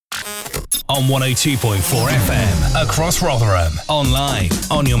on 102.4 FM across Rotherham, online,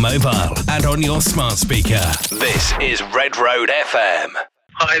 on your mobile and on your smart speaker. This is Redroad FM.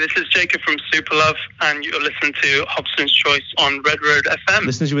 Hi, this is Jacob from Superlove, and you're listening to Hobson's Choice on Redroad FM.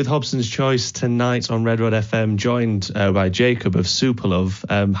 Listening to you with Hobson's Choice tonight on Redroad FM, joined by Jacob of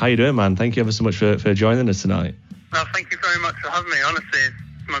Superlove. How you doing, man? Thank you ever so much for joining us tonight. No, thank you very much for having me. Honestly,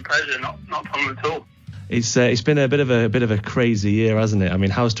 it's my pleasure. Not a problem at all. It's been a bit of a crazy year, hasn't it? I mean,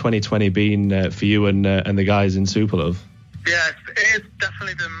 how's 2020 been for you and the guys in Superlove? Yeah, it's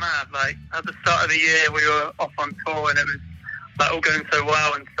definitely been mad. Like at the start of the year, we were off on tour, and it was like all going so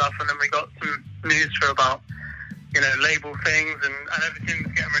well and stuff, and then we got some news for about, label things and everything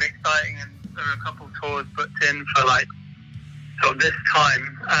was getting really exciting, and there were a couple of tours booked in for like sort of this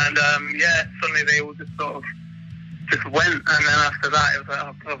time, and suddenly they all just sort of just went, and then after that it was like,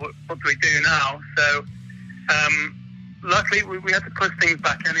 oh God, what do we do now? So luckily we had to push things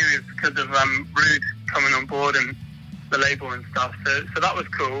back anyways because of Rude coming on board and the label and stuff, so that was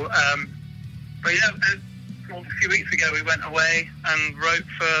cool. But yeah, a few weeks ago we went away and wrote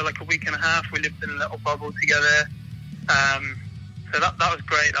for like a week and a half. We lived in a little bubble together, so that was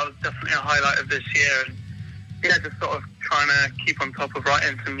great. That was definitely a highlight of this year, and just sort of trying to keep on top of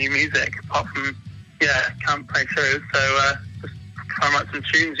writing some new music apart from can't play shows, so just try and write some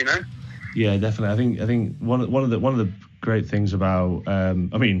tunes, Yeah, definitely. I think one of the great things about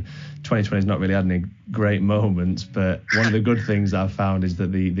 2020 has not really had any great moments, but one of the good things I've found is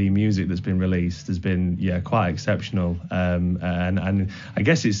that the music that's been released has been quite exceptional, and I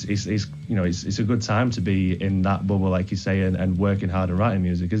guess it's a good time to be in that bubble, like you say, and working hard and writing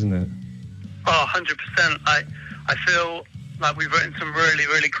music, isn't it? Oh, 100%. I feel like we've written some really,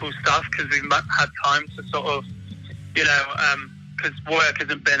 really cool stuff because we've had time to sort of, because work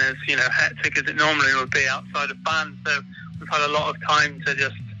hasn't been as, hectic as it normally would be outside of bands. So we've had a lot of time to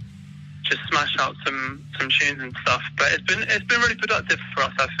just smash out some tunes and stuff. But it's been really productive for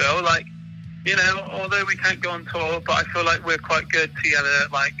us, I feel. Like, although we can't go on tour, but I feel like we're quite good together,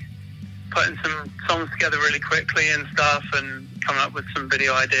 like putting some songs together really quickly and stuff, and coming up with some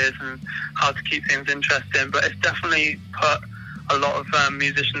video ideas and how to keep things interesting. But it's definitely put a lot of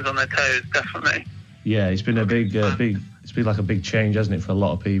musicians on their toes, definitely. Yeah, it's been it's been like a big change, hasn't it, for a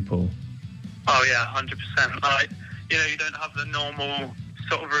lot of people? Oh yeah, 100%. Like, you don't have the normal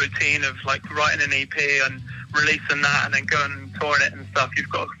sort of routine of like writing an EP and releasing that and then going and touring it and stuff. You've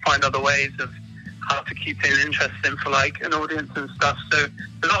got to find other ways of how to keep things interesting for like an audience and stuff. So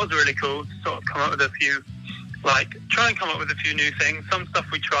that was really cool to sort of come up with try and come up with a few new things. Some stuff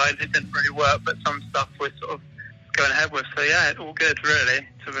we tried, it didn't really work, but some stuff we're sort of going ahead with. So yeah, all good really,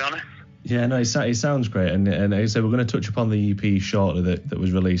 to be honest. Yeah, no, it sounds great, and like I said, we're going to touch upon the EP shortly that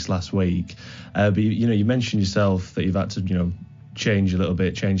was released last week. But you mentioned yourself that you've had to change a little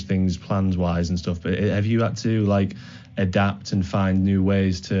bit, change things plans wise and stuff. But have you had to like adapt and find new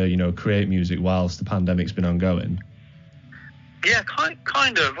ways to create music whilst the pandemic's been ongoing? Yeah,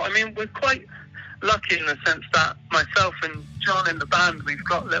 kind of. I mean, we're quite lucky in the sense that myself and John in the band, we've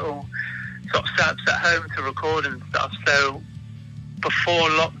got little sort of setups at home to record and stuff. So before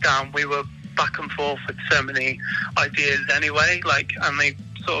lockdown, we were back and forth with so many ideas anyway, and they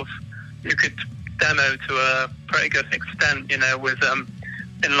sort of, you could demo to a pretty good extent, with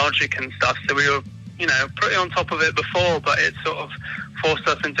in Logic and stuff. So we were, pretty on top of it before, but it sort of forced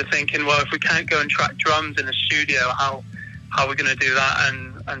us into thinking, well, if we can't go and track drums in a studio, how are we going to do that?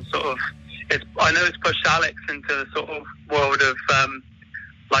 And sort of, I know it's pushed Alex into the sort of world of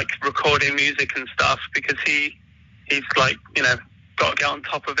recording music and stuff, because he's like, got to get on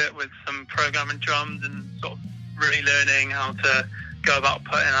top of it with some programming drums and sort of really learning how to go about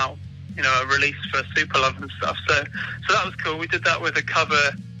putting out, a release for Superlove and stuff. So that was cool. We did that with a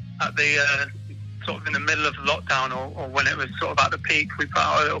cover at the sort of in the middle of lockdown, or when it was sort of at the peak. We put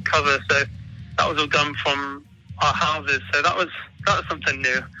out a little cover, so that was all done from our houses. So that was something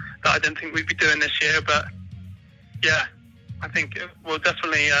new that I didn't think we'd be doing this year. But yeah, I think we'll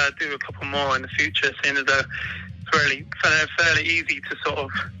definitely do a couple more in the future, seeing as though really fairly easy to sort of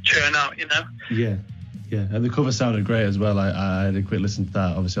churn out, Yeah, and the cover sounded great as well. I had a quick listen to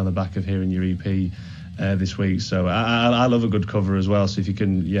that, obviously on the back of hearing your EP this week. So I love a good cover as well. So if you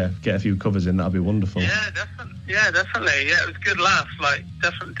can, get a few covers in, that'd be wonderful. Yeah, definitely. Yeah, it was a good laugh. Like,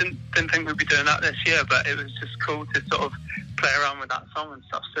 definitely didn't think we'd be doing that this year, but it was just cool to sort of play around with that song and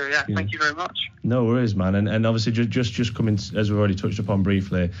stuff. So yeah, thank you very much. No worries, man. And obviously just coming, as we've already touched upon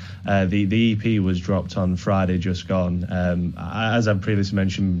briefly, the EP was dropped on Friday just gone. As I previously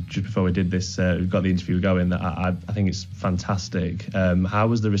mentioned just before we did this, we got the interview going, that I think it's fantastic. How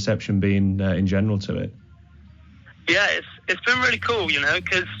was the reception been in general to it? Yeah, it's been really cool,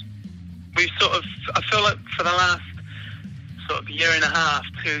 because I feel like for the last sort of year and a half,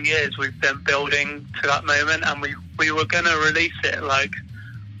 2 years, we've been building to that moment, and we were going to release it like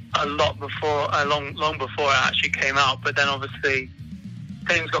long before it actually came out, but then obviously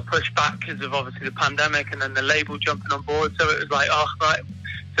things got pushed back because of obviously the pandemic and then the label jumping on board, so it was like, oh, right.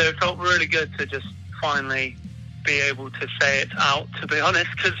 So it felt really good to just finally be able to say it's out, to be honest,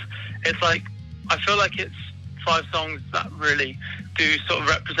 because it's like, I feel like it's 5 songs that really do sort of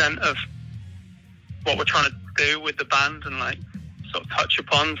represent of what we're trying to do with the band and like sort of touch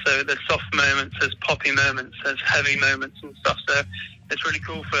upon. So there's soft moments, there's poppy moments, there's heavy moments and stuff, so it's really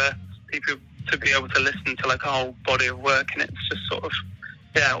cool for people to be able to listen to like a whole body of work, and it's just sort of,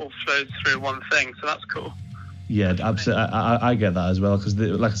 it all flows through one thing, so that's cool. Yeah, absolutely. I get that as well, because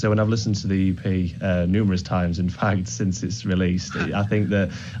like I said, when I've listened to the EP numerous times, in fact, since it's released, I think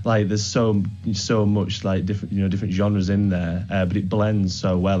that like there's so much like different genres in there, but it blends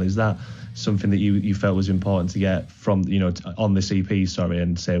so well. Is that something that you felt was important to get from on this EP,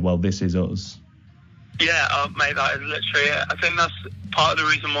 and say, well, this is us? Yeah, mate, that is literally it. I think that's part of the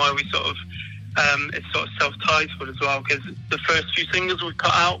reason why we sort of it's sort of self-titled as well, because the first few singles we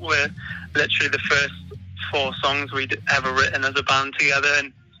put out were literally the first 4 songs we'd ever written as a band together,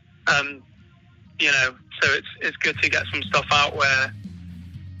 and so it's good to get some stuff out where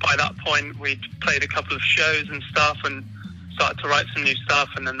by that point we'd played a couple of shows and stuff and started to write some new stuff,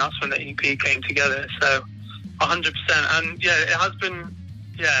 and then that's when the EP came together. So 100%, and yeah, it has been,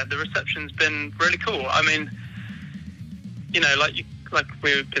 the reception's been really cool. I mean, like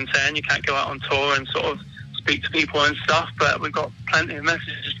we've been saying, you can't go out on tour and sort of speak to people and stuff, but we've got plenty of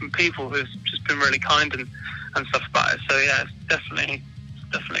messages from people who've just been really kind and stuff about it. So yeah, it's definitely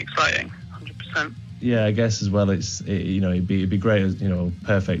exciting, 100%. Yeah, I guess as well, it'd be great,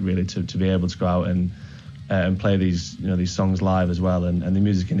 perfect really to be able to go out and play these songs live as well, and the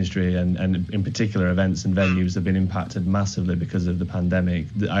music industry and in particular events and venues have been impacted massively because of the pandemic.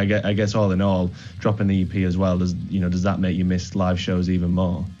 I guess all in all, dropping the EP as well, does that make you miss live shows even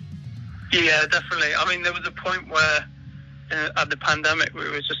more? Yeah, definitely. I mean, there was a point where at the pandemic we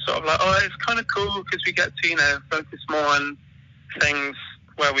were just sort of like, oh, it's kind of cool because we get to focus more on things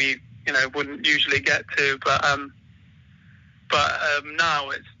where we wouldn't usually get to, but now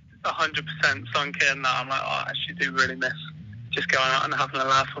it's 100% sunk in that I'm like, oh, I actually do really miss just going out and having a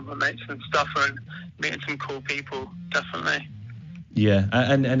laugh with my mates and stuff and meeting some cool people, definitely. Yeah,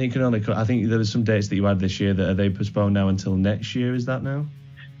 and it can only, I think there was some dates that you had this year that are they postponed now until next year, is that now?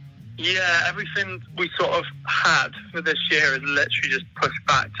 Yeah, everything we sort of had for this year is literally just pushed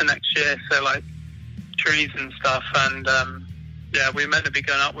back to next year, so like trees and stuff, and we're meant to be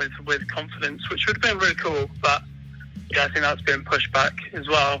going up with Confidence, which would have been really cool, but yeah, I think that's been pushed back as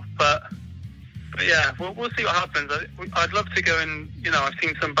well. But yeah, we'll see what happens. I'd love to go and, I've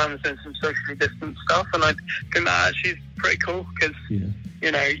seen some bands doing some socially distant stuff, and I think that actually is pretty cool because,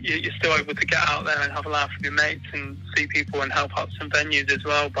 you're still able to get out there and have a laugh with your mates and see people and help out some venues as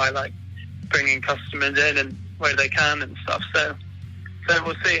well by like bringing customers in and where they can and stuff. So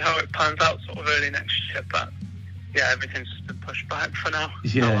we'll see how it pans out sort of early next year. But yeah, everything's just been pushed back for now.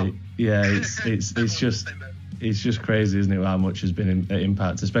 Yeah, it's just crazy, isn't it, how much has been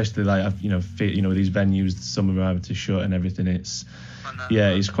impact, especially like these venues, some of them are having to shut and everything. It's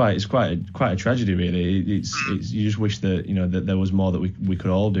quite a tragedy, really. It's you just wish that that there was more that we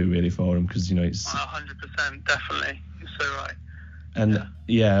could all do really for them, because it's 100%, definitely, you're so right.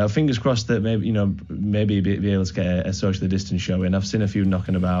 And fingers crossed that maybe be able to get a socially distant show in. I've seen a few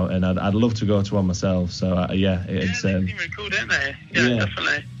knocking about, and I'd love to go to one myself. So they seem really cool, don't they? Yeah,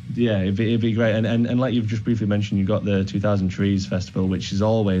 definitely. Yeah, it'd be great. And like you've just briefly mentioned, you've got the 2000 Trees Festival, which is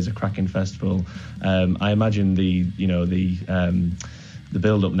always a cracking festival. I imagine the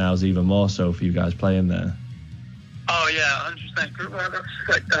build up now is even more so for you guys playing there. Oh yeah, 100%. Well, that's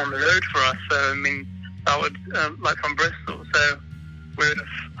like down the road for us. So I mean, that would like from Bristol. So we would have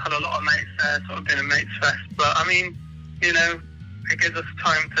had a lot of mates there, sort of been a mates fest. But I mean, it gives us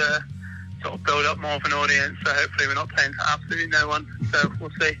time to sort of build up more of an audience. So hopefully we're not playing to absolutely no one. So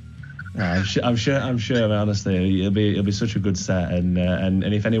we'll see. I'm sure. Honestly, it'll be such a good set, and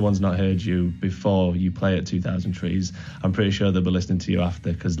if anyone's not heard you before you play at 2000 Trees, I'm pretty sure they'll be listening to you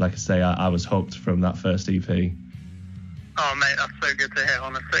after, because, like I say, I was hooked from that first EP. Oh mate, that's so good to hear.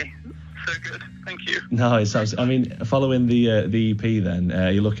 Honestly, so good. Thank you. No, it's absolutely. I mean, following the EP, then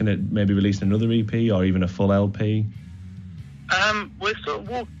are you looking at maybe releasing another EP or even a full LP? We're sort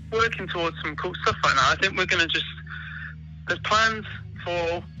of working towards some cool stuff right now. I think we're going to there's plans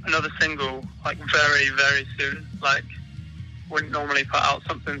for another single, like very, very soon. Like, wouldn't normally put out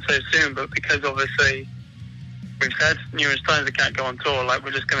something so soon, but because obviously, we've said numerous times we can't go on tour. Like,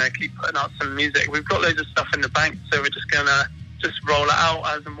 we're just going to keep putting out some music. We've got loads of stuff in the bank, so we're just going to roll it out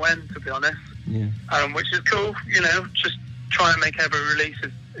as and when, to be honest. Yeah. Which is cool, you know, just try and make every release,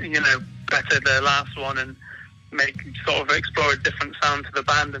 you know, better than the last one, and sort of explore a different sound to the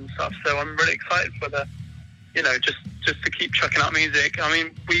band and stuff. So I'm really excited for the, you know, just to keep chucking out music. I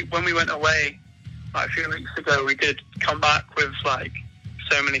mean, when we went away like a few weeks ago, we did come back with like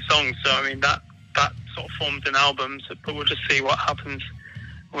so many songs. So I mean, that sort of formed an album. So, but we'll just see what happens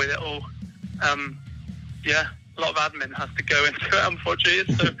with it all. Yeah, a lot of admin has to go into it,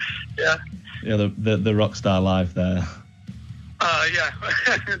 unfortunately. So yeah. Yeah, the rock star life there. Yeah,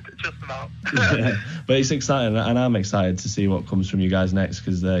 just about. Yeah. But it's exciting, and I'm excited to see what comes from you guys next,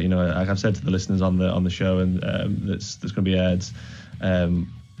 because you know, like I've said to the listeners on the show, and that's going to be aired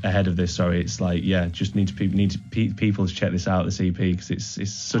ahead of this. Sorry, it's like, yeah, just need people to check this out, this EP, because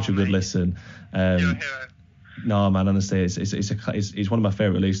it's such a good listen. You're a hero. No, man, honestly, it's one of my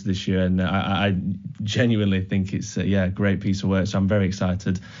favourite releases this year, and I genuinely think it's a great piece of work. So I'm very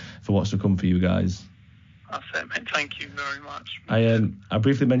excited for what's to come for you guys. That's it, mate. Thank you very much. I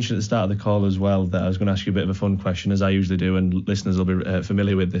briefly mentioned at the start of the call as well that I was going to ask you a bit of a fun question, as I usually do, and listeners will be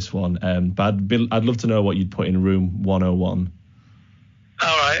familiar with this one. But I'd love to know what you'd put in room 101.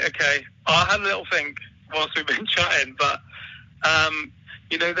 All right, okay. I had a little think whilst we've been chatting, but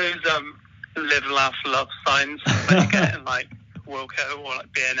you know those live, laugh, love signs that you get in like Wilco or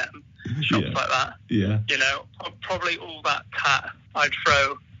like B&M shops like that. Yeah. You know, probably all that tat I'd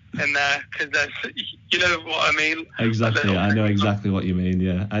throw in there, because there's, you know what I mean? Exactly, I know exactly what you mean,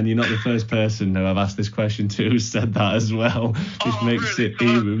 yeah. And you're not the first person who I've asked this question to who's said that as well, which makes it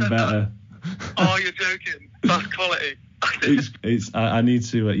even better. Oh, you're joking. That's quality. I need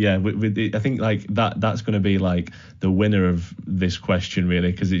to I think like that's going to be like the winner of this question,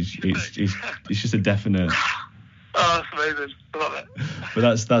 really, because it's just a definite. Oh, that's amazing. I love it.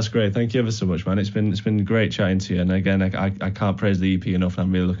 But that's great. Thank you ever so much, man. It's been great chatting to you, and again, I can't praise the EP enough, and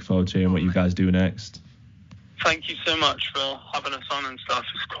I'm really looking forward to hearing what you guys do next. Thank you so much for having us on and stuff.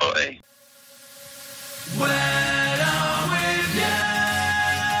 It's quality. When I'm with you.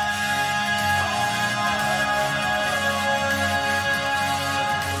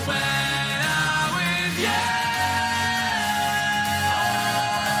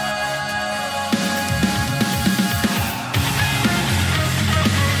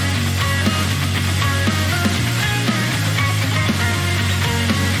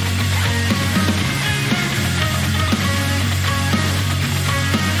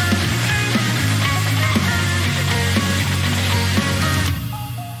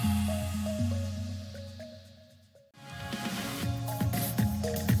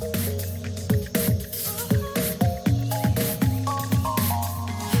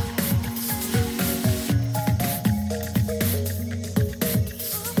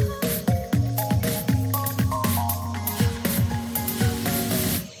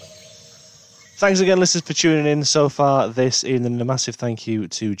 Thanks again, listeners, for tuning in so far this evening. A massive thank you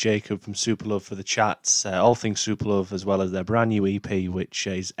to Jacob from Superlove for the chats, all things Superlove, as well as their brand new EP, which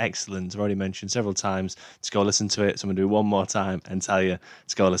is excellent. I've already mentioned several times to go listen to it, so I'm going to do it one more time and tell you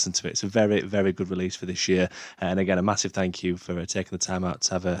to go listen to it. It's a very, very good release for this year. And again, a massive thank you for taking the time out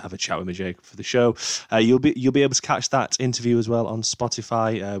to have a chat with me, Jacob, for the show. You'll be able to catch that interview as well on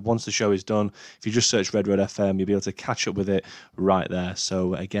Spotify once the show is done. If you just search Redroad FM, you'll be able to catch up with it right there.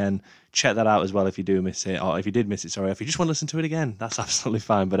 So again, check that out as well if you do miss it, or if you did miss it, sorry. If you just want to listen to it again, that's absolutely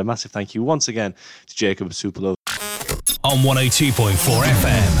fine. But a massive thank you once again to Jacob of Superlove. On 102.4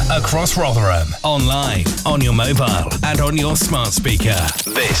 FM, across Rotherham, online, on your mobile, and on your smart speaker.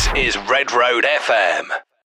 This is Redroad FM.